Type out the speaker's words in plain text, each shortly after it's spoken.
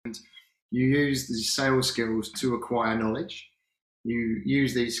You use the sales skills to acquire knowledge. You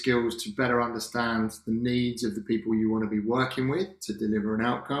use these skills to better understand the needs of the people you want to be working with to deliver an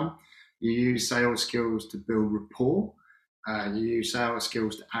outcome. You use sales skills to build rapport. You use sales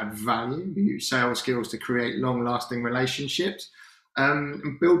skills to add value. You use sales skills to create long-lasting relationships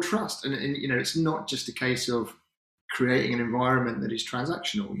and build trust. And it's not just a case of creating an environment that is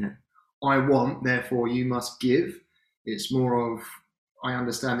transactional. I want, therefore you must give. It's more of, I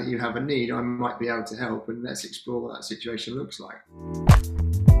understand that you have a need, I might be able to help, and let's explore what that situation looks like.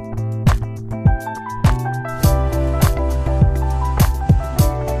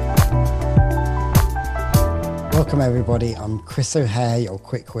 Welcome everybody, I'm Chris O'Hare, your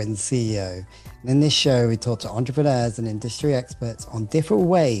Quick Win CEO. And in this show, we talk to entrepreneurs and industry experts on different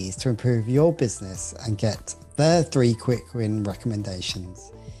ways to improve your business and get their 3 quick win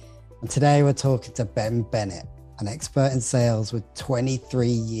recommendations. And today we're talking to Ben Bennett, an expert in sales with 23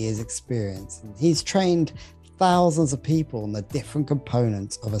 years experience. And he's trained thousands of people on the different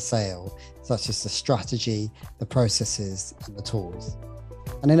components of a sale, such as the strategy, the processes, and the tools.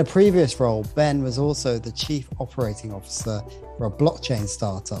 And in a previous role, Ben was also the chief operating officer for a blockchain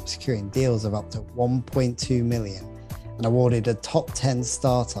startup, securing deals of up to 1.2 million and awarded a top 10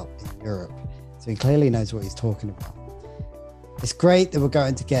 startup in Europe. So he clearly knows what he's talking about. It's great that we're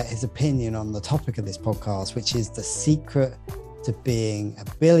going to get his opinion on the topic of this podcast, which is the secret to being a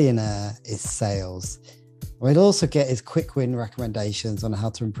billionaire is sales. We'll also get his quick win recommendations on how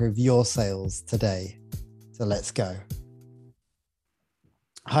to improve your sales today. So let's go.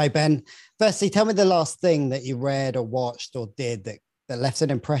 Hi, Ben. Firstly, tell me the last thing that you read or watched or did that left an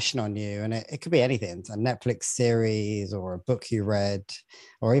impression on you. And it could be anything, a Netflix series or a book you read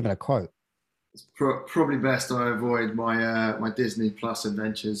or even a quote. It's probably best I avoid my Disney Plus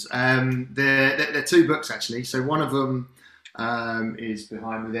adventures. They're 2 books, actually. So one of them is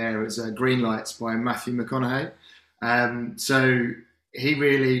behind me there. It's Green Lights by Matthew McConaughey. So he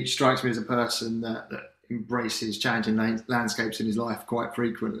really strikes me as a person that embraces challenging landscapes in his life quite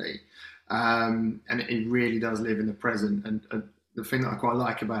frequently. And he really does live in the present. And the thing that I quite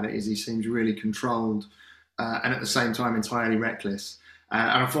like about it is he seems really controlled and at the same time entirely reckless.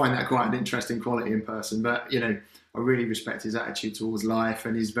 And I find that quite an interesting quality in person. But, I really respect his attitude towards life,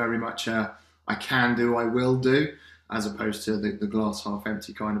 and he's very much a I can do, I will do, as opposed to the glass half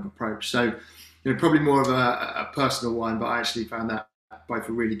empty kind of approach. So, probably more of a personal one, but I actually found that both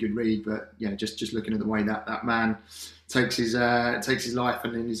a really good read. But, just looking at the way that man takes his life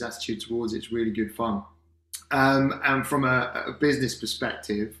and his attitude towards it's really good fun. And from a business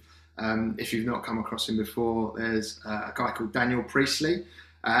perspective, if you've not come across him before, there's a guy called Daniel Priestley.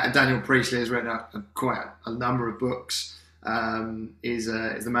 And Daniel Priestley has written quite a number of books. Is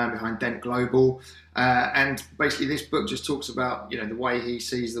the man behind Dent Global. And basically this book just talks about, the way he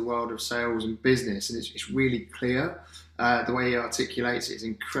sees the world of sales and business. And it's really clear. The way he articulates it is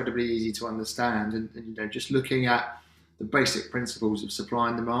incredibly easy to understand. And just looking at the basic principles of supply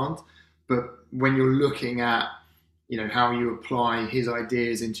and demand. But when you're looking at how you apply his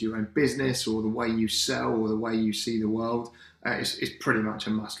ideas into your own business or the way you sell or the way you see the world, it's pretty much a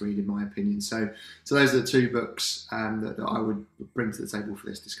must read in my opinion. So those are the 2 books that I would bring to the table for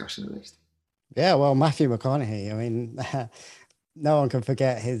this discussion at least. Yeah, well, Matthew McConaughey, I mean, no one can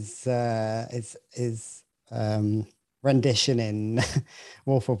forget his rendition in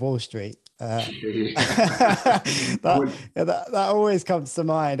Wolf of Wall Street. That always comes to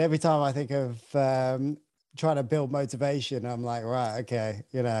mind every time I think of trying to build motivation. I'm like, right, okay,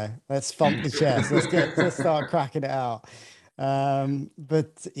 let's thump the chest. Let's start cracking it out.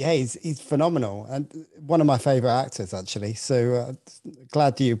 But yeah, he's phenomenal and one of my favorite actors actually. So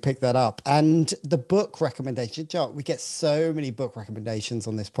glad you picked that up. And the book recommendation, Joe, we get so many book recommendations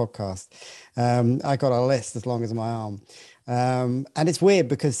on this podcast. I got a list as long as my arm. And it's weird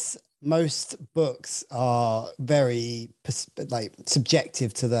because most books are very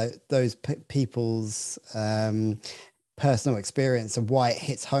subjective to those people's personal experience of why it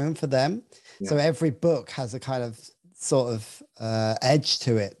hits home for them. Yeah. So every book has a kind of sort of edge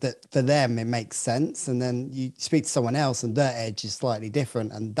to it that for them it makes sense, and then you speak to someone else and their edge is slightly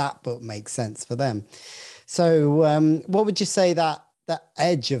different and that book makes sense for them. So what would you say that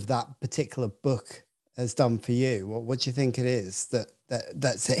edge of that particular book has done for you? What do you think it is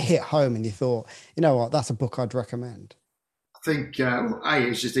that's hit home and you thought, what, that's a book I'd recommend? I think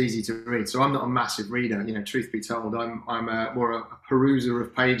it's just easy to read. So I'm not a massive reader. Truth be told, I'm more a peruser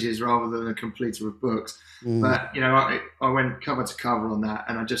of pages rather than a completer of books. But I went cover to cover on that,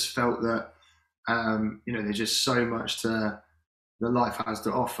 and I just felt that there's just so much to the life has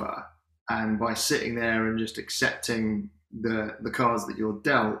to offer, and by sitting there and just accepting the cards that you're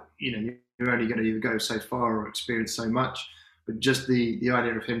dealt, you're only going to either go so far or experience so much. But just the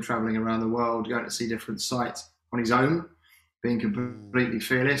idea of him traveling around the world, going to see different sites on his own, being completely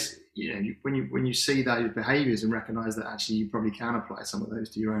fearless, when you see those behaviours and recognise that actually you probably can apply some of those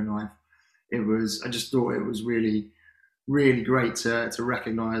to your own life, I just thought it was really, really great to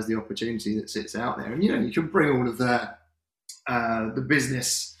recognise the opportunity that sits out there. And you can bring all of the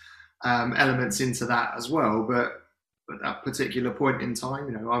business elements into that as well, but at that particular point in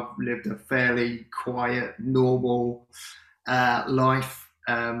time, I've lived a fairly quiet, normal life.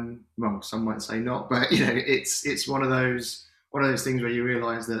 Well, some might say not, but it's one of those things where you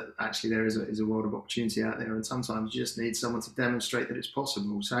realise that actually there is a world of opportunity out there, and sometimes you just need someone to demonstrate that it's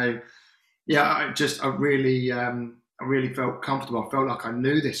possible. So, yeah, I really felt comfortable. I felt like I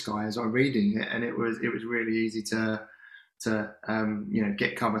knew this guy as I was reading it, and it was really easy to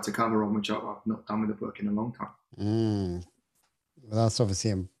get cover to cover on, which I've not done with a book in a long time. Well, that's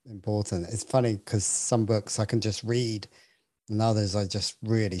obviously important. It's funny because some books I can just read, and others I just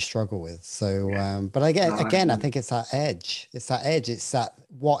really struggle with. So, but again, I think it's that edge. It's that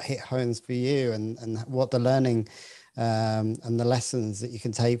what hit homes for you, and what the learning and the lessons that you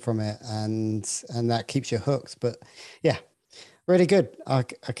can take from it, and that keeps you hooked. But yeah, really good.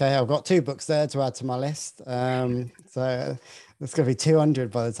 Okay, I've got 2 books there to add to my list. So it's going to be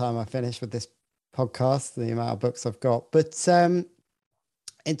 200 by the time I finish with this podcast, the amount of books I've got. But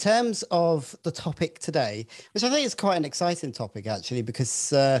in terms of the topic today, which I think is quite an exciting topic actually,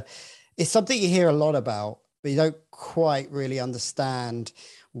 because it's something you hear a lot about, but you don't quite really understand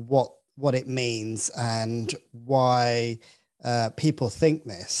what it means and why people think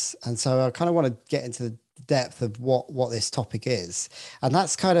this. And so I kind of want to get into the depth of what this topic is. And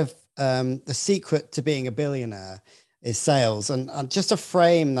that's kind of the secret to being a billionaire is sales. And just to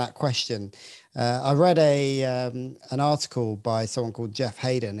frame that question, I read an article by someone called Jeff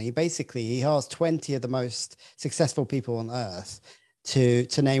Hayden. He asked 20 of the most successful people on earth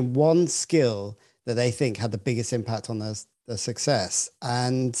to name one skill that they think had the biggest impact on their success.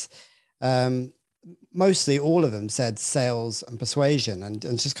 And mostly all of them said sales and persuasion, and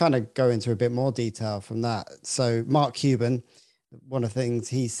just kind of go into a bit more detail from that. So Mark Cuban, one of the things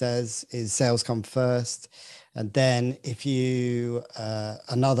he says is sales come first. And then if you,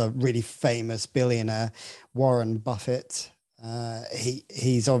 another really famous billionaire, Warren Buffett,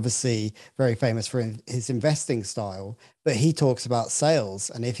 he's obviously very famous for his investing style, but he talks about sales.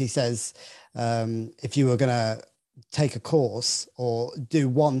 And if he says, if you were going to take a course or do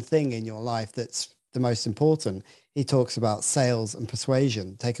one thing in your life that's the most important, he talks about sales and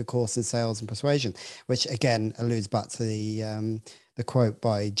persuasion. Take a course in sales and persuasion, which again alludes back to the quote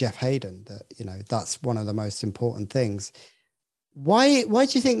by Jeff Hayden that that's one of the most important things. Why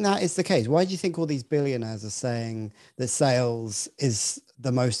do you think that is the case? Why do you think all these billionaires are saying that sales is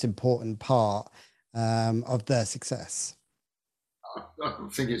the most important part of their success? I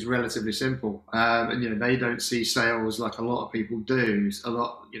think it's relatively simple, and they don't see sales like a lot of people do. A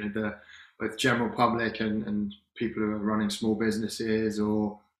lot, both general public and people who are running small businesses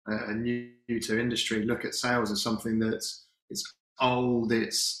or are new to industry look at sales as something that's old,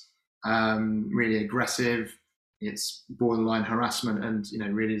 it's really aggressive, it's borderline harassment,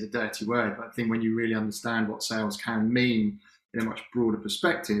 and really is a dirty word. But I think when you really understand what sales can mean in a much broader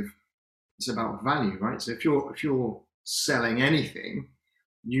perspective, it's about value, right? So if you're selling anything,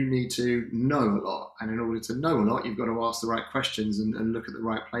 you need to know a lot, and in order to know a lot, you've got to ask the right questions and look at the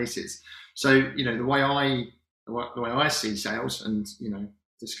right places. So the way I see sales, and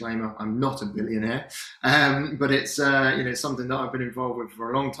disclaimer, I'm not a billionaire, but it's something that I've been involved with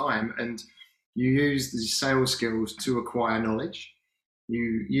for a long time. And you use these sales skills to acquire knowledge.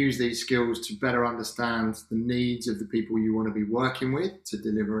 You use these skills to better understand the needs of the people you want to be working with to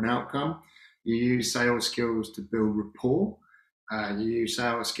deliver an outcome. You use sales skills to build rapport. You use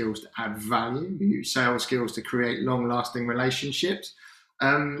sales skills to add value. You use sales skills to create long-lasting relationships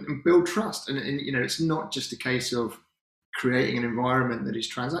and build trust. And it's not just a case of creating an environment that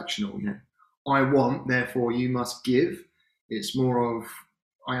is transactional. I want, therefore you must give. It's more of,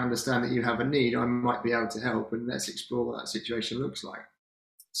 I understand that you have a need, I might be able to help, and let's explore what that situation looks like.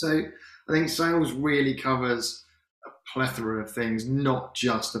 So I think sales really covers a plethora of things, not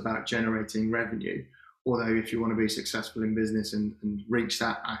just about generating revenue. Although if you want to be successful in business and reach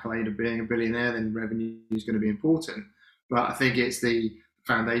that accolade of being a billionaire, then revenue is going to be important. But I think it's the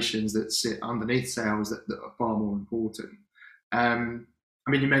foundations that sit underneath sales that are far more important.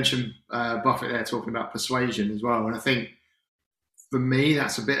 You mentioned Buffett there talking about persuasion as well. And I think for me,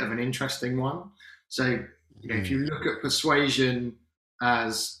 that's a bit of an interesting one. So, if you look at persuasion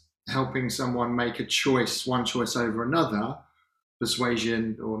as helping someone make a choice, one choice over another,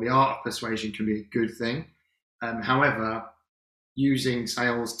 persuasion or the art of persuasion can be a good thing. However, using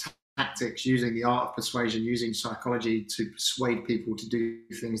sales tactics, using the art of persuasion, using psychology to persuade people to do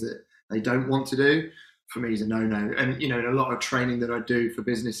things that they don't want to do, for me is a no-no. And in a lot of training that I do for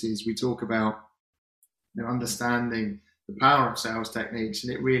businesses, we talk about understanding the power of sales techniques,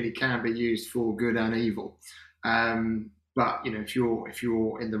 and it really can be used for good and evil. But if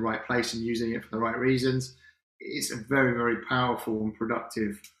you're in the right place and using it for the right reasons, it's a very, very powerful and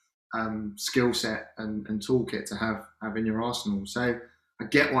productive skill set and toolkit to have in your arsenal. So I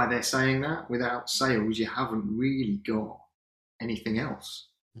get why they're saying that. Without sales, you haven't really got anything else.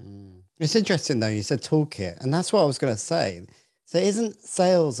 It's interesting though, you said toolkit, and that's what I was going to say. So isn't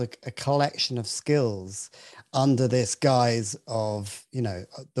sales a collection of skills under this guise of,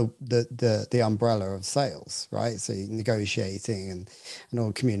 the umbrella of sales, right? So negotiating and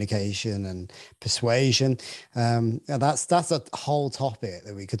all communication and persuasion. That's a whole topic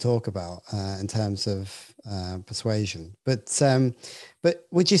that we could talk about in terms of persuasion. But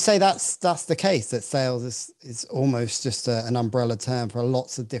would you say that's the case, that sales is almost just an umbrella term for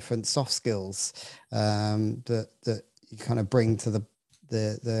lots of different soft skills that you kind of bring to the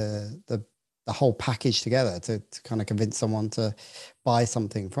whole package together to kind of convince someone to buy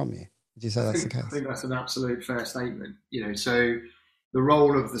something from you? Would you say that's the case? I think that's an absolute fair statement. So the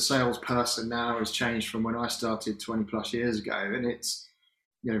role of the salesperson now has changed from when I started 20 plus years ago, and it's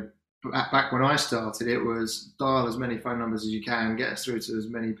back when I started, it was dial as many phone numbers as you can, get us through to as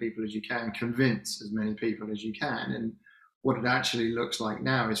many people as you can, convince as many people as you can. And what it actually looks like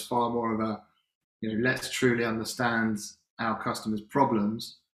now is far more of a, let's truly understand our customers'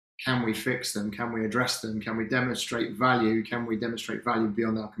 problems. Can we fix them? Can we address them? Can we demonstrate value? Can we demonstrate value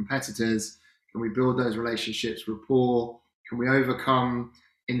beyond our competitors? Can we build those relationships, rapport? Can we overcome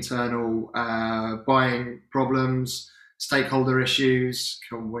internal buying problems, stakeholder issues?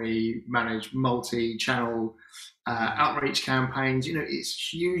 Can we manage multi-channel outreach campaigns? It's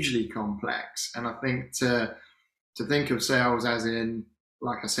hugely complex. And I think to think of sales as in,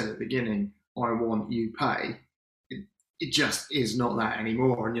 like I said at the beginning, I want, you pay, it just is not that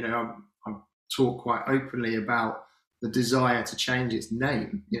anymore. And I talk quite openly about the desire to change its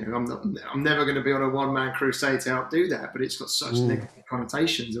name. I'm never going to be on a one-man crusade to outdo that, but it's got such negative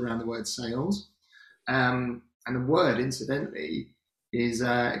connotations around the word sales. And the word, incidentally, is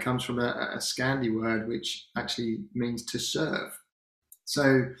it comes from a Scandi word which actually means to serve.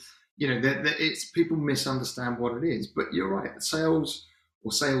 So it's, people misunderstand what it is. But you're right, sales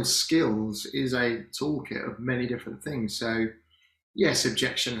or sales skills is a toolkit of many different things. So yes,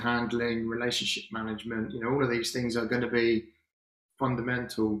 objection handling, relationship management, all of these things are going to be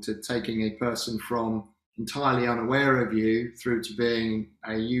fundamental to taking a person from entirely unaware of you through to being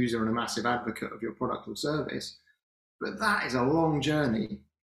a user and a massive advocate of your product or service. But that is a long journey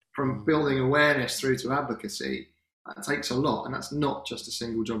from building awareness through to advocacy. That takes a lot, and that's not just a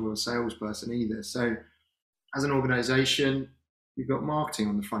single job of a salesperson either. So as an organization, you've got marketing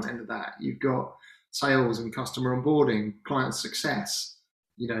on the front end of that. You've got sales and customer onboarding, client success,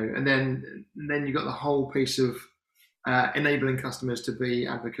 and then you've got the whole piece of enabling customers to be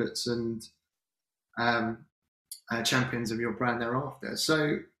advocates and champions of your brand thereafter.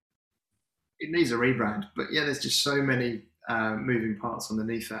 So it needs a rebrand, but yeah, there's just so many moving parts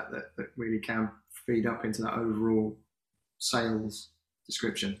underneath that really can feed up into that overall sales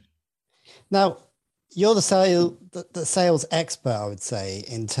description. Now, you're the sales expert, I would say,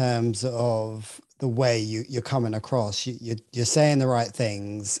 in terms of the way you're coming across. You're saying the right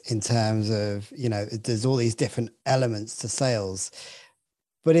things in terms of, there's all these different elements to sales.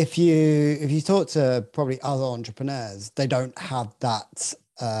 But if you talk to probably other entrepreneurs, they don't have that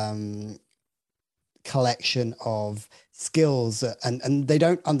collection of skills, and they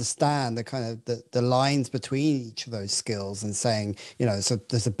don't understand the kind of the lines between each of those skills, and saying, so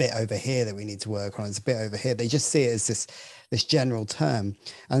there's a bit over here that we need to work on, there's a bit over here. They just see it as this general term.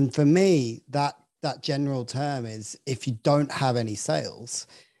 And for me, that general term is, if you don't have any sales,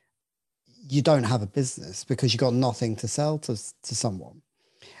 you don't have a business, because you got nothing to sell to someone.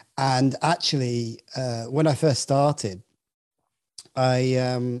 And actually, when I first started,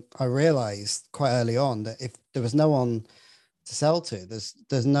 I realized quite early on that if there was no one to sell to,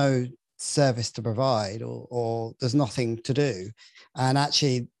 there's no service to provide, or there's nothing to do. And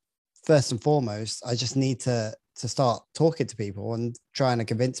actually, first and foremost, I just need to start talking to people and trying to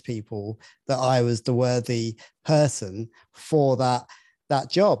convince people that I was the worthy person for that that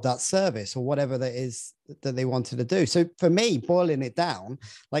job, that service, or whatever that is that they wanted to do. So for me, boiling it down,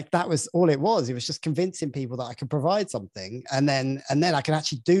 like that was all it was. It was just convincing people that I could provide something, and then I can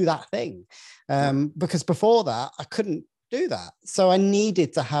actually do that thing. Because before that, I couldn't do that. So I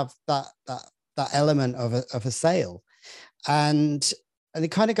needed to have that element of a sale. And it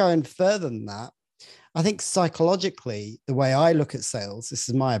kind of going further than that, I think psychologically, the way I look at sales, this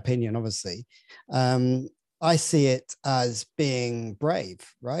is my opinion, obviously, I see it as being brave,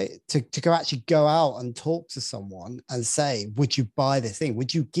 right? To actually go out and talk to someone and say, would you buy this thing?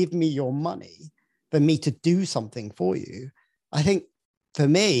 Would you give me your money for me to do something for you? I think for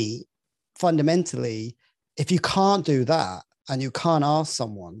me, fundamentally, if you can't do that and you can't ask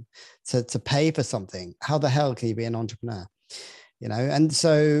someone to pay for something, how the hell can you be an entrepreneur? You know? And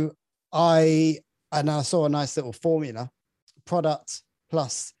so I saw a nice little formula: product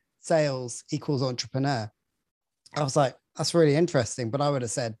plus sales equals entrepreneur. I was like, that's really interesting, but I would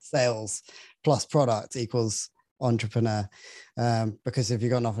have said sales plus product equals entrepreneur. Because if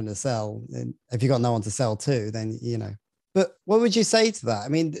you've got nothing to sell, if you've got no one to sell to, then, you know. But what would you say to that? I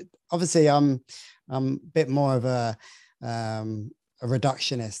mean, obviously I'm a bit more of a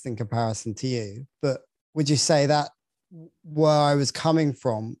reductionist in comparison to you, but would you say that where I was coming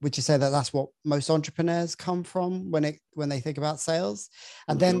from, would you say that that's what most entrepreneurs come from when they think about sales?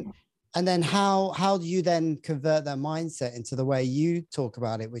 And then how do you then convert their mindset into the way you talk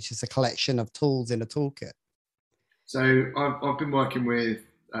about it, which is a collection of tools in a toolkit? So I've been working with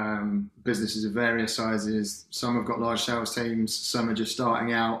businesses of various sizes. Some have got large sales teams, some are just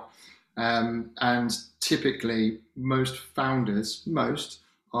starting out. And typically most founders,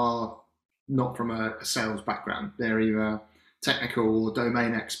 are not from a sales background. They're either technical or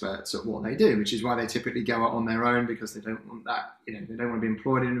domain experts at what they do, which is why they typically go out on their own, because they don't want that, they don't want to be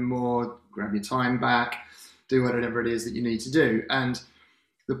employed anymore, grab your time back, do whatever it is that you need to do. And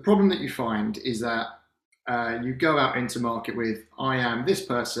the problem that you find is that you go out into market with, I am this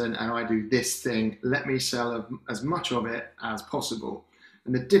person and I do this thing, let me sell as much of it as possible.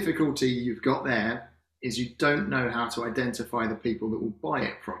 And the difficulty you've got there is you don't know how to identify the people that will buy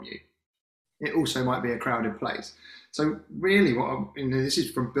it from you. It also might be a crowded place. So really, this is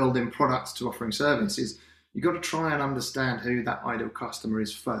from building products to offering services. You've got to try and understand who that ideal customer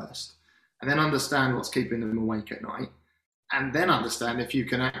is first, and then understand what's keeping them awake at night, and then understand if you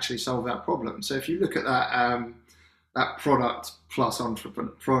can actually solve that problem. So if you look at that product plus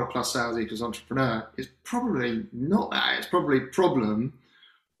sales equals entrepreneur, it's probably not that. It's probably problem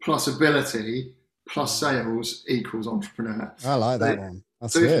plus ability plus sales equals entrepreneur. I like that one.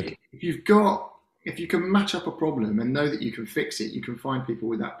 That's good. If you can match up a problem and know that you can fix it, you can find people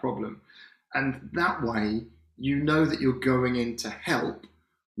with that problem. And that way, you know that you're going in to help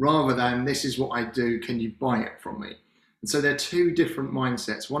rather than this is what I do, can you buy it from me? And so they're two different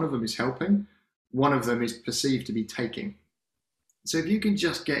mindsets. One of them is helping, one of them is perceived to be taking. So if you can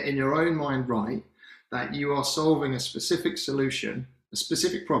just get in your own mind right that you are solving a specific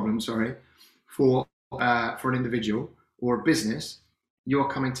problem, for an individual or a business, you are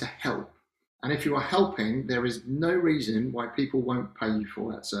coming to help. And if you are helping, there is no reason why people won't pay you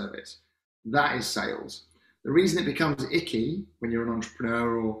for that service. That is sales. The reason it becomes icky when you're an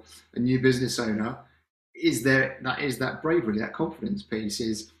entrepreneur or a new business owner is that bravery, that confidence piece.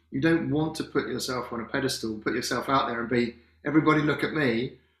 Is you don't want to put yourself on a pedestal, put yourself out there and be, everybody look at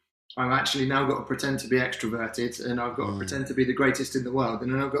me. I've actually now got to pretend to be extroverted, and I've got to pretend to be the greatest in the world,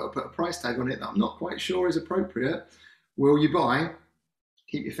 and then I've got to put a price tag on it that I'm not quite sure is appropriate. Will you buy?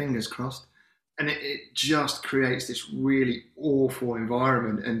 Keep your fingers crossed. And it just creates this really awful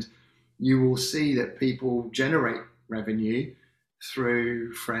environment. And you will see that people generate revenue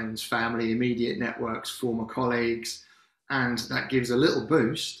through friends, family, immediate networks, former colleagues, and that gives a little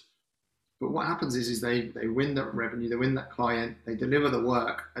boost. But what happens is they win that revenue, they win that client, they deliver the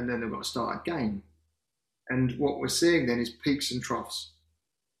work, and then they've got to start again. And what we're seeing then is peaks and troughs.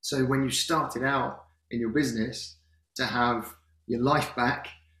 So when you started out in your business to have your life back,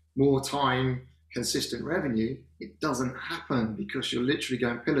 more time, consistent revenue, it doesn't happen because you're literally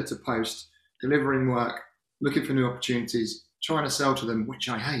going pillar to post, delivering work, looking for new opportunities, trying to sell to them, which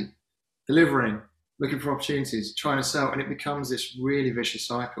I hate, delivering, looking for opportunities, trying to sell, and it becomes this really vicious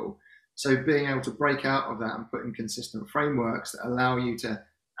cycle. So being able to break out of that and put in consistent frameworks that allow you to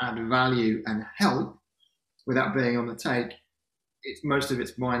add value and help without being on the take, most of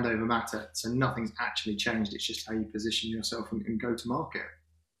it's mind over matter. So nothing's actually changed. It's just how you position yourself and go to market.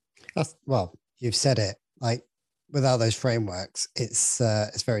 Well, you've said it. Like without those frameworks, it's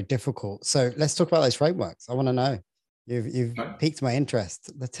very difficult. So let's talk about those frameworks. I want to know. You've piqued my interest.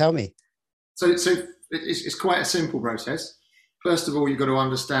 Tell me. So it's quite a simple process. First of all, you've got to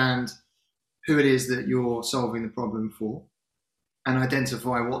understand who it is that you're solving the problem for and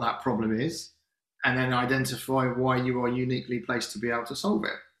identify what that problem is, and then identify why you are uniquely placed to be able to solve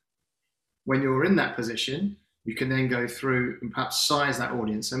it. When you're in that position, you can then go through and perhaps size that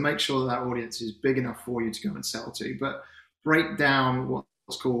audience and make sure that that audience is big enough for you to go and sell to, but break down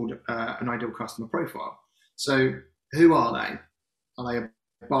what's called an ideal customer profile. So who are they? Are they a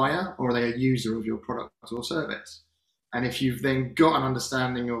buyer or are they a user of your product or service? And if you've then got an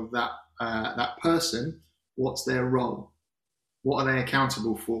understanding of that person, what's their role? What are they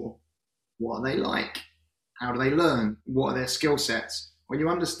accountable for? What are they like? How do they learn? What are their skill sets? When you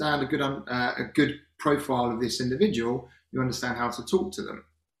understand a good profile of this individual, you understand how to talk to them.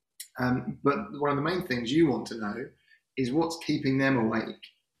 But one of the main things you want to know is what's keeping them awake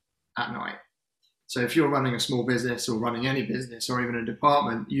at night. So if you're running a small business or running any business or even a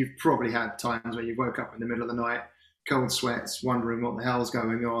department, you've probably had times where you woke up in the middle of the night, cold sweats, wondering what the hell's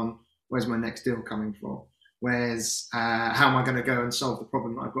going on. Where's my next deal coming from? How am I going to go and solve the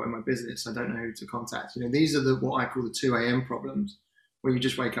problem that I've got in my business? I don't know who to contact. These are what I call the 2 a.m. problems, where you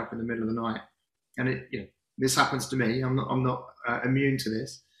just wake up in the middle of the night. And this happens to me. I'm not immune to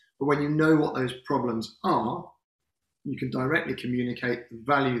this. But when you know what those problems are, you can directly communicate the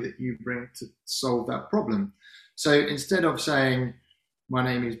value that you bring to solve that problem. So instead of saying, my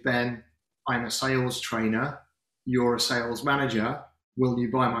name is Ben, I'm a sales trainer, you're a sales manager, will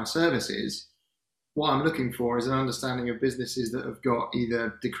you buy my services? What I'm looking for is an understanding of businesses that have got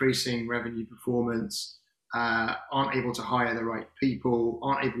either decreasing revenue performance, aren't able to hire the right people,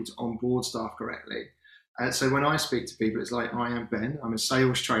 aren't able to onboard staff correctly. So when I speak to people, it's like, I am Ben, I'm a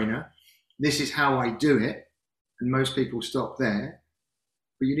sales trainer. This is how I do it. And most people stop there.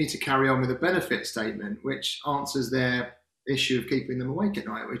 But you need to carry on with a benefit statement, which answers their issue of keeping them awake at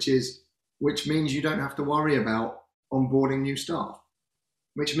night, which means you don't have to worry about onboarding new staff,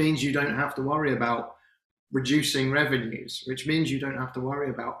 which means you don't have to worry about reducing revenues, which means you don't have to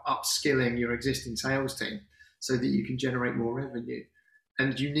worry about upskilling your existing sales team so that you can generate more revenue.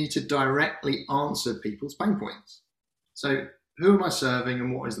 And you need to directly answer people's pain points. So who am I serving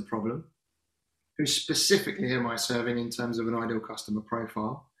and what is the problem? Who specifically am I serving in terms of an ideal customer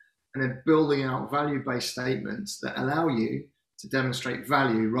profile? And then building out value-based statements that allow you to demonstrate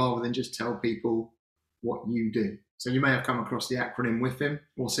value rather than just tell people what you do. So you may have come across the acronym WIFM,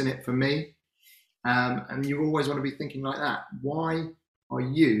 what's in it for me? And you always want to be thinking like that. Why are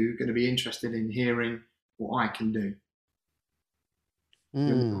you going to be interested in hearing what I can do?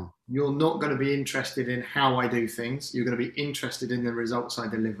 You're not going to be interested in how I do things. You're going to be interested in the results I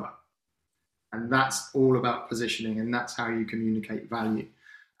deliver. And that's all about positioning, and that's how you communicate value.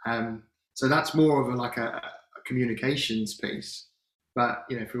 So that's more of a communications piece. But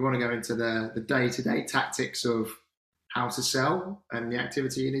if we want to go into the day-to-day tactics of how to sell and the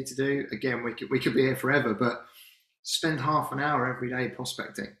activity you need to do, again, we could be here forever, but spend half an hour every day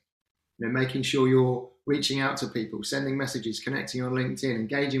prospecting. Making sure you're reaching out to people, sending messages, connecting on LinkedIn,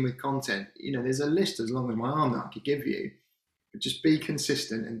 engaging with content. There's a list as long as my arm that I could give you. But just be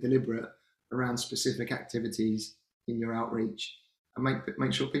consistent and deliberate around specific activities in your outreach, and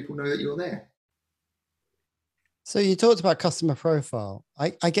make sure people know that you're there. So you talked about customer profile.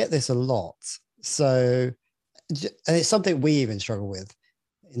 I get this a lot. So, and it's something we even struggle with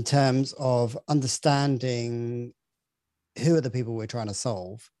in terms of understanding who are the people we're trying to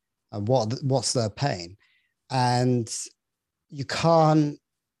solve and what's their pain. And you can't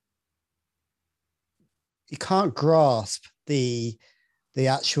grasp the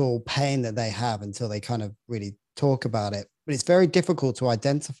actual pain that they have until they kind of really talk about it. But it's very difficult to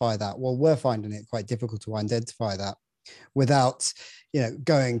identify that. Well, we're finding it quite difficult to identify that without,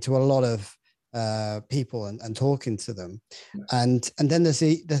 going to a lot of people and talking to them. And then there's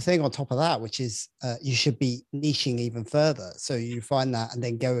the thing on top of that, which is you should be niching even further. So you find that and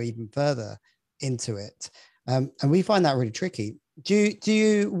then go even further into it. And we find that really tricky. Do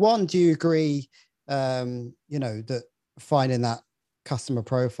you agree, that finding that customer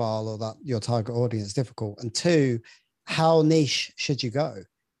profile or that your target audience difficult? And two, how niche should you go?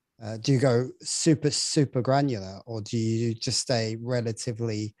 Do you go super granular, or do you just stay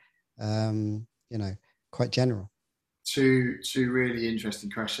relatively quite general? Two really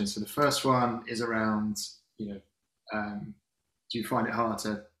interesting questions. So the first one is around do you find it hard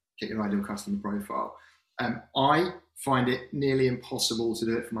to get your ideal customer profile? I find it nearly impossible to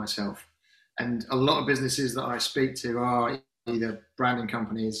do it for myself, and a lot of businesses that I speak to are either branding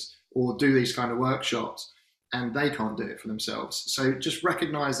companies or do these kind of workshops, and they can't do it for themselves. So just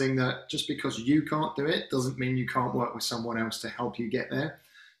recognizing that just because you can't do it doesn't mean you can't work with someone else to help you get there.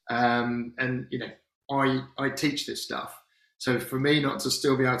 I teach this stuff. So for me not to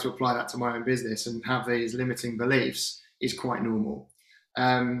still be able to apply that to my own business and have these limiting beliefs is quite normal.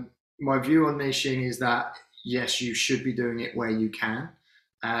 My view on niching is that yes, you should be doing it where you can,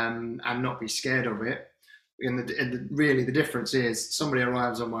 and not be scared of it. Really, the difference is somebody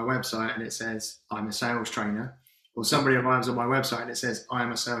arrives on my website and it says I'm a sales trainer, or somebody arrives on my website and it says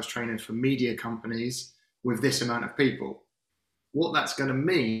I'm a sales trainer for media companies with this amount of people. What that's going to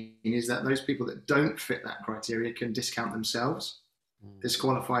mean is that those people that don't fit that criteria can discount themselves,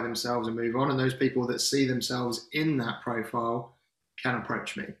 disqualify themselves and move on. And those people that see themselves in that profile can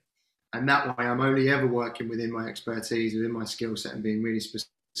approach me. And that way I'm only ever working within my expertise, within my skill set, and being really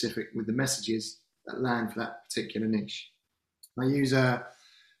specific with the messages that land for that particular niche. I use a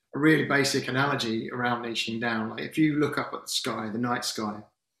really basic analogy around niching down. Like if you look up at the sky, the night sky,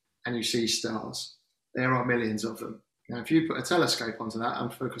 and you see stars, there are millions of them. Now, if you put a telescope onto that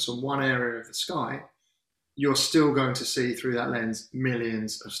and focus on one area of the sky, you're still going to see through that lens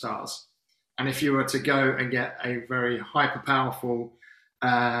millions of stars. And if you were to go and get a very hyper powerful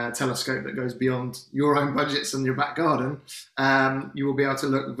telescope that goes beyond your own budgets and your back garden, you will be able to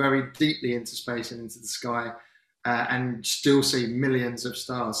look very deeply into space and into the sky, and still see millions of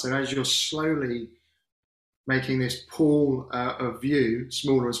stars. So as you're slowly making this pool of view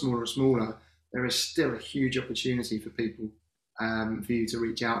smaller and smaller and smaller, there is still a huge opportunity for people, for you to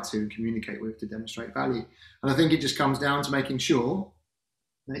reach out to and communicate with, to demonstrate value. And I think it just comes down to making sure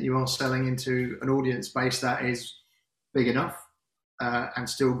that you are selling into an audience base that is big enough, and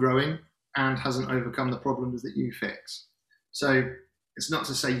still growing, and hasn't overcome the problems that you fix. So it's not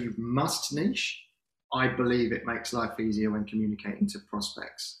to say you must niche. I believe it makes life easier when communicating to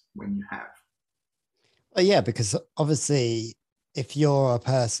prospects when you have. Well, yeah, because obviously if you're a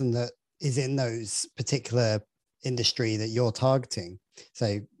person that is in those particular industry that you're targeting,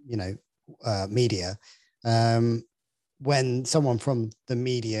 so, media, when someone from the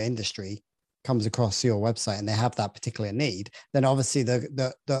media industry comes across your website and they have that particular need, then obviously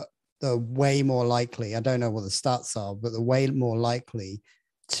the way more likely, I don't know what the stats are, but the way more likely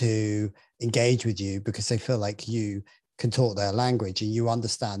to engage with you because they feel like you can talk their language and you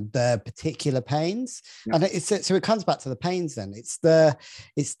understand their particular pains. Yeah. And so it comes back to the pains then. It's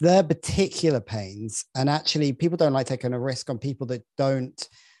their particular pains. And actually people don't like taking a risk on people that don't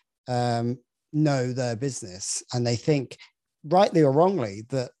know their business. And they think, rightly or wrongly,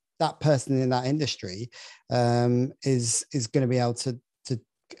 that person in that industry is going to be able to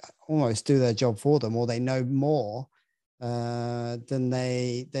almost do their job for them, or they know more than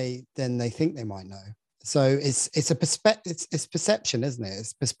they think they might know. So it's a perspective, it's perception, isn't it?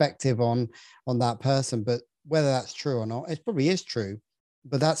 It's perspective on that person. But whether that's true or not, it probably is true.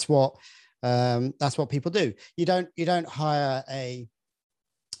 But that's what people do. You don't hire a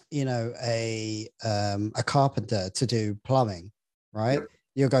carpenter to do plumbing, right? Yep.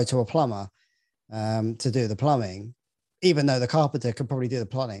 You'll go to a plumber to do the plumbing, even though the carpenter can probably do the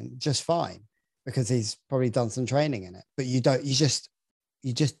plumbing just fine because he's probably done some training in it. But you just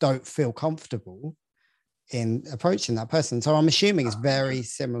don't feel comfortable in approaching that person. So I'm assuming it's very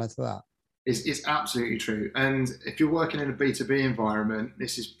similar to that. It's absolutely true. And if you're working in a B2B environment,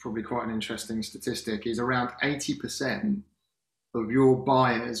 this is probably quite an interesting statistic, is around 80% of your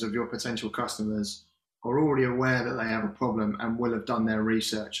buyers, of your potential customers, are already aware that they have a problem and will have done their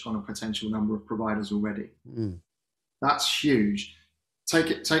research on a potential number of providers already. That's huge.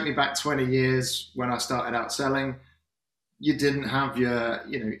 Take me back 20 years when I started out selling. You didn't have your,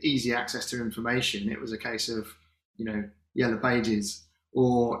 easy access to information. It was a case of, yellow pages,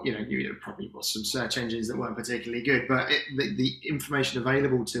 or, you probably was some search engines that weren't particularly good, but the information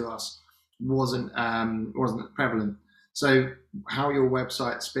available to us wasn't prevalent. So how your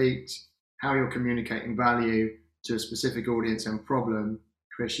website speaks, how you're communicating value to a specific audience and problem,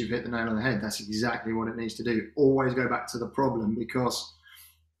 Chris, you've hit the nail on the head. That's exactly what it needs to do. Always go back to the problem, because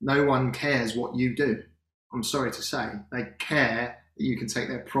no one cares what you do. I'm sorry to say, they care that you can take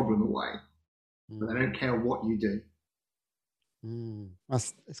their problem away, but they don't care what you do.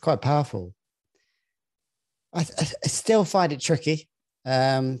 It's quite powerful. I still find it tricky,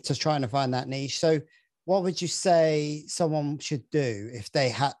 just trying to find that niche. So what would you say someone should do if they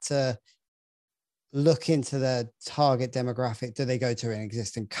had to look into the target demographic? Do they go to an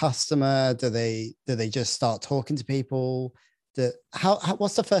existing customer? Do they just start talking to people?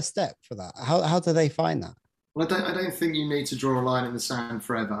 What's the first step for that? How do they find that? Well, I don't think you need to draw a line in the sand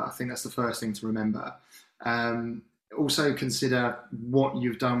forever. I think that's the first thing to remember. Also consider what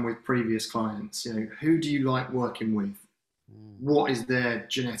you've done with previous clients. Who do you like working with? What is their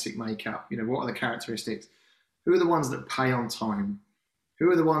genetic makeup? What are the characteristics? Who are the ones that pay on time? Who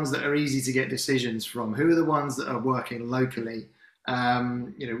are the ones that are easy to get decisions from? Who are the ones that are working locally? What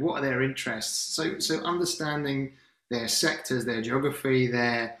are their interests? So understanding their sectors, their geography,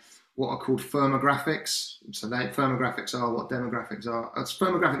 their what are called firmographics. So firmographics are what demographics are.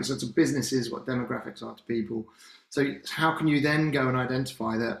 Firmographics are to businesses what demographics are to people. So how can you then go and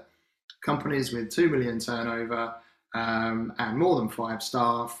identify that companies with 2 million turnover and more than 5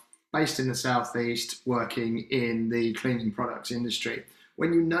 staff, based in the southeast, working in the cleaning products industry?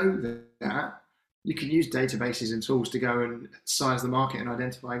 When you know that, you can use databases and tools to go and size the market and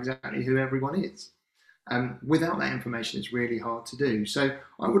identify exactly who everyone is. Without that information, it's really hard to do. So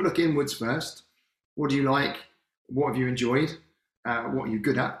I would look inwards first. What do you like? What have you enjoyed? What are you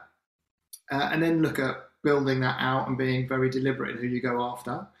good at? And then look at building that out and being very deliberate in who you go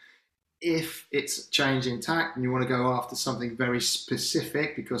after. If it's changing tack and you want to go after something very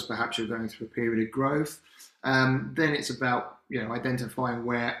specific because perhaps you're going through a period of growth, then it's about identifying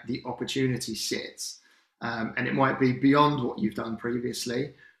where the opportunity sits. And it might be beyond what you've done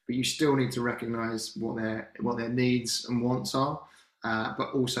previously, but you still need to recognise what their needs and wants are,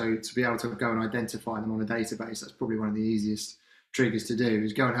 but also to be able to go and identify them on a database. That's probably one of the easiest triggers to do,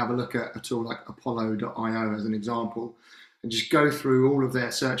 is go and have a look at a tool like Apollo.io as an example, and just go through all of their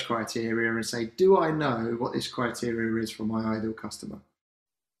search criteria and say, do I know what this criteria is for my ideal customer?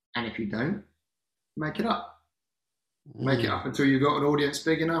 And if you don't, make it up. Make it up until you've got an audience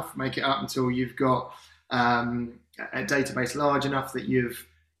big enough. Make it up until you've got a database large enough that you've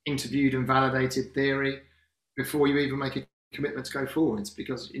interviewed and validated theory before you even make a commitment to go forwards.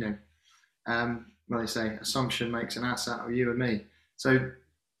 Because, they say assumption makes an ass out of you and me. So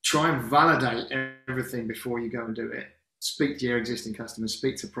try and validate everything before you go and do it. Speak to your existing customers,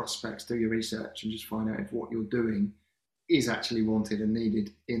 speak to prospects, do your research, and just find out if what you're doing is actually wanted and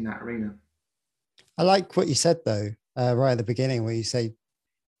needed in that arena. I like what you said though, right at the beginning, where you say,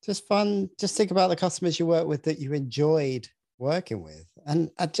 just think about the customers you work with that you enjoyed working with.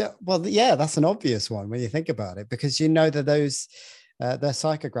 And that's an obvious one when you think about it, because you know that those their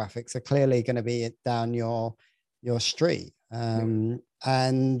psychographics are clearly going to be down your street. And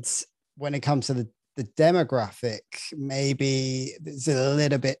when it comes to the demographic, maybe it's a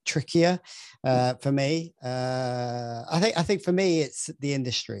little bit trickier for me. I think for me, it's the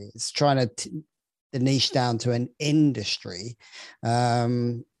industry. It's trying to the niche down to an industry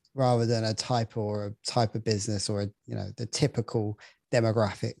rather than a type of business or the typical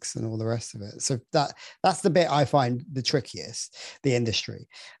demographics and all the rest of it. So that's the bit I find the trickiest, the industry.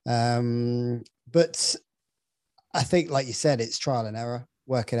 But I think, like you said, it's trial and error,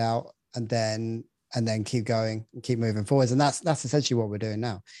 work it out, and then keep going and keep moving forwards. And that's essentially what we're doing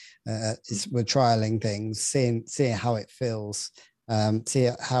now. Is we're trialing things, seeing how it feels, see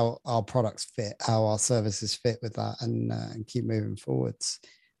how our products fit, how our services fit with that, and keep moving forwards.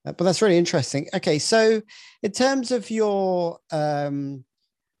 But that's really interesting. Okay, so in terms of your 3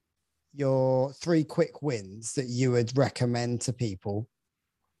 quick wins that you would recommend to people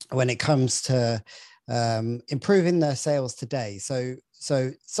when it comes to improving their sales today. So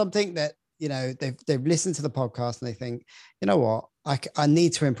something that they've listened to the podcast and they think, you know what, I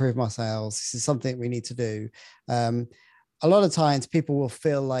need to improve my sales. This is something we need to do. A lot of times people will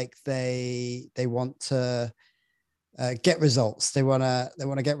feel like they want to get results. They want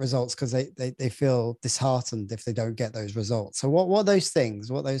to get results because they feel disheartened if they don't get those results. So what are those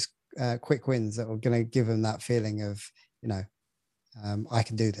things? What are those quick wins that are going to give them that feeling of, I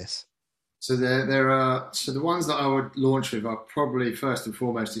can do this? So the ones that I would launch with are probably first and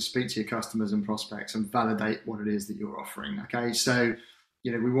foremost to speak to your customers and prospects and validate what it is that you're offering. Okay, so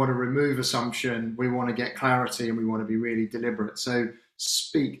we want to remove assumption, we want to get clarity, and we want to be really deliberate. So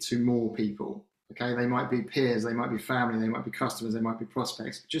speak to more people. Okay, they might be peers, they might be family, they might be customers, they might be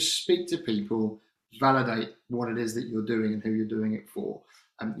prospects. Just speak to people, validate what it is that you're doing and who you're doing it for.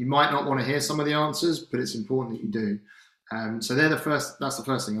 You might not want to hear some of the answers, but it's important that you do. So that's the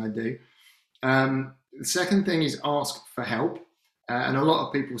first thing I do. The second thing is ask for help. And a lot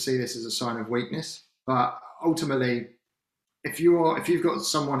of people see this as a sign of weakness, but ultimately, if you've got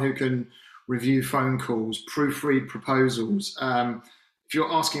someone who can review phone calls, proofread proposals, if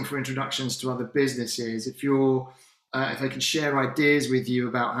you're asking for introductions to other businesses, if they can share ideas with you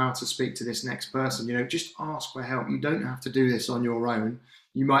about how to speak to this next person, just ask for help. You don't have to do this on your own.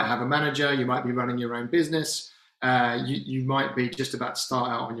 You might have a manager, you might be running your own business, you might be just about to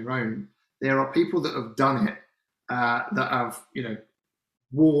start out on your own. There are people that have done it, that have,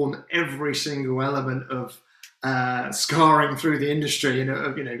 worn every single element of scarring through the industry and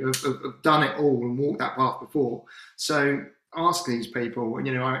have done it all and walked that path before. So ask these people.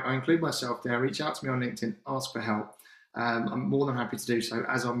 I include myself there. Reach out to me on LinkedIn. Ask for help. I'm more than happy to do so,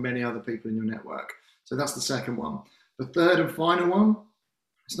 as are many other people in your network. So that's the second one. The third and final one,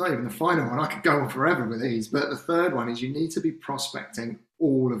 it's not even the final one. I could go on forever with these, but the third one is you need to be prospecting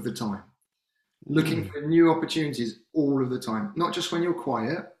all of the time, looking for new opportunities all of the time, not just when you're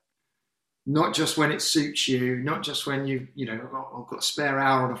quiet, not just when it suits you, not just when I've got a spare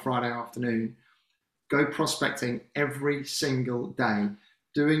hour on a Friday afternoon. Go prospecting every single day,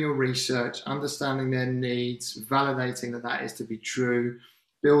 doing your research, understanding their needs, validating that is to be true,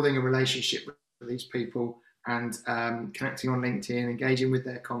 building a relationship with these people, and connecting on LinkedIn, engaging with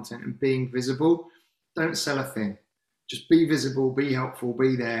their content and being visible. Don't sell a thing. Just be visible, be helpful,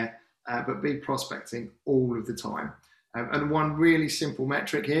 be there, but be prospecting all of the time. And one really simple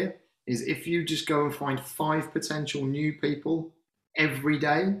metric here is if you just go and find 5 potential new people every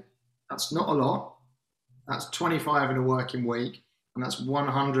day, that's not a lot. That's 25 in a working week, and that's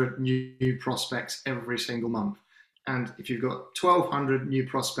 100 new prospects every single month. And if you've got 1,200 new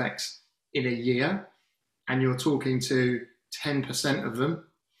prospects in a year, and you're talking to 10% of them,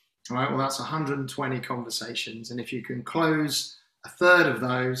 all right, well, that's 120 conversations. And if you can close a third of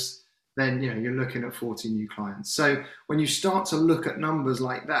those, then you're looking at 40 new clients. So when you start to look at numbers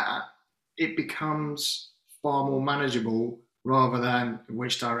like that, it becomes far more manageable rather than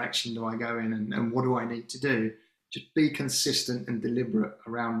which direction do I go in and what do I need to do. Just be consistent and deliberate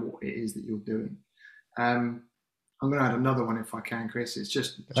around what it is that you're doing. I'm going to add another one if I can, Chris.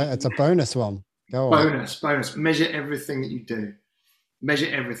 It's a bonus one. Go on. Bonus. Measure everything that you do. Measure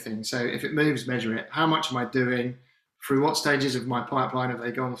everything. So if it moves, measure it. How much am I doing? Through what stages of my pipeline have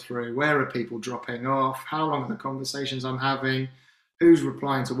they gone through? Where are people dropping off? How long are the conversations I'm having? Who's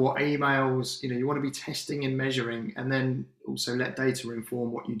replying to what emails? You want to be testing and measuring, and then also let data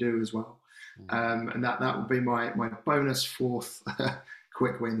inform what you do as well. And that would be my bonus fourth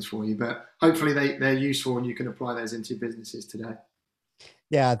quick wins for you. But hopefully they're useful and you can apply those into your businesses today.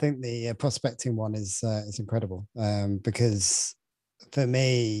 Yeah, I think the prospecting one is incredible because for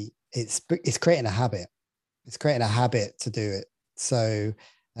me, it's creating a habit. It's creating a habit to do it. So,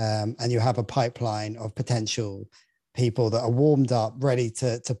 and you have a pipeline of potential people that are warmed up, ready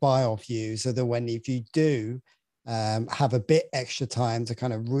to buy off you. So that if you do have a bit extra time to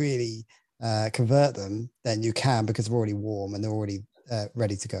kind of really convert them, then you can, because they're already warm and they're already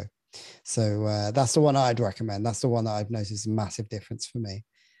ready to go. So that's the one I'd recommend. That's the one that I've noticed a massive difference for me.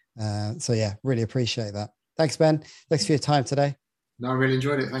 So yeah, really appreciate that. Thanks, Ben. Thanks for your time today. No, I really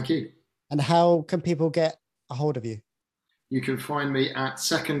enjoyed it. Thank you. And how can people get a hold of you? You can find me at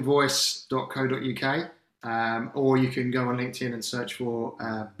secondvoice.co.uk, or you can go on LinkedIn and search for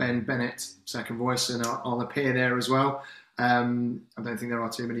Ben Bennett Second Voice, and I'll appear there as well. I don't think there are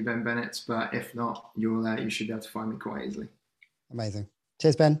too many Ben Bennetts, but if not, you should be able to find me quite easily. Amazing.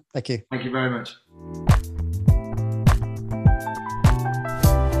 Cheers, Ben. Thank you. Thank you very much.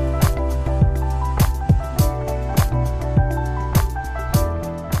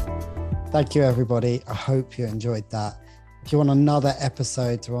 Thank you, everybody. I hope you enjoyed that. If you want another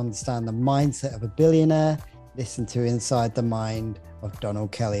episode to understand the mindset of a billionaire, listen to Inside the Mind of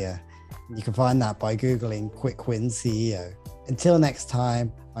Donald Kellier. You can find that by Googling Quick Win CEO. Until next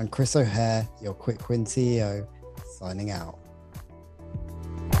time, I'm Chris O'Hare, your Quick Win CEO, signing out.